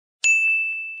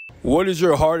What is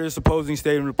your hardest opposing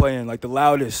stadium to play in? Like the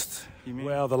loudest? You mean?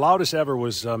 Well, the loudest ever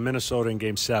was Minnesota in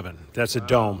Game 7. That's a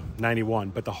dome, 91.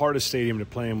 But the hardest stadium to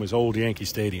play in was Old Yankee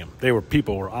Stadium.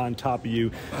 People were on top of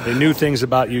you. They knew things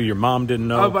about you your mom didn't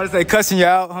know. I was about to say, cussing you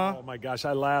out, huh? Oh, my gosh.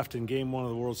 I laughed in Game 1 of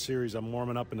the World Series. I'm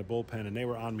warming up in the bullpen, and they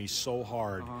were on me so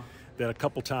hard that a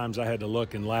couple times I had to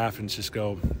look and laugh and just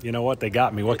go, you know what? They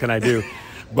got me. What can I do?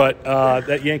 But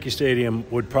that Yankee Stadium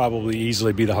would probably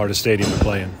easily be the hardest stadium to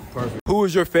play in. Perfect. Who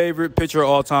is your favorite pitcher of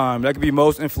all time? That could be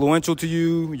most influential to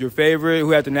you, your favorite,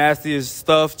 who had the nastiest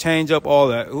stuff, change up, all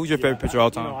that. Who's your favorite pitcher of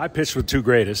all time? I pitched with two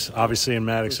greatest, obviously in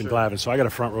Maddox and Glavine, so I got a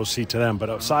front row seat to them. But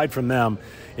aside from them,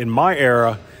 in my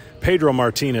era, Pedro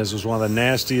Martinez was one of the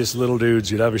nastiest little dudes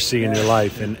you'd ever see in your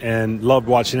life, and loved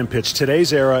watching him pitch.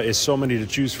 Today's era is so many to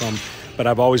choose from, but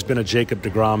I've always been a Jacob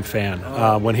deGrom fan.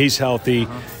 When he's healthy,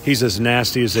 he's as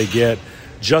nasty as they get.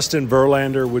 Justin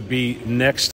Verlander would be next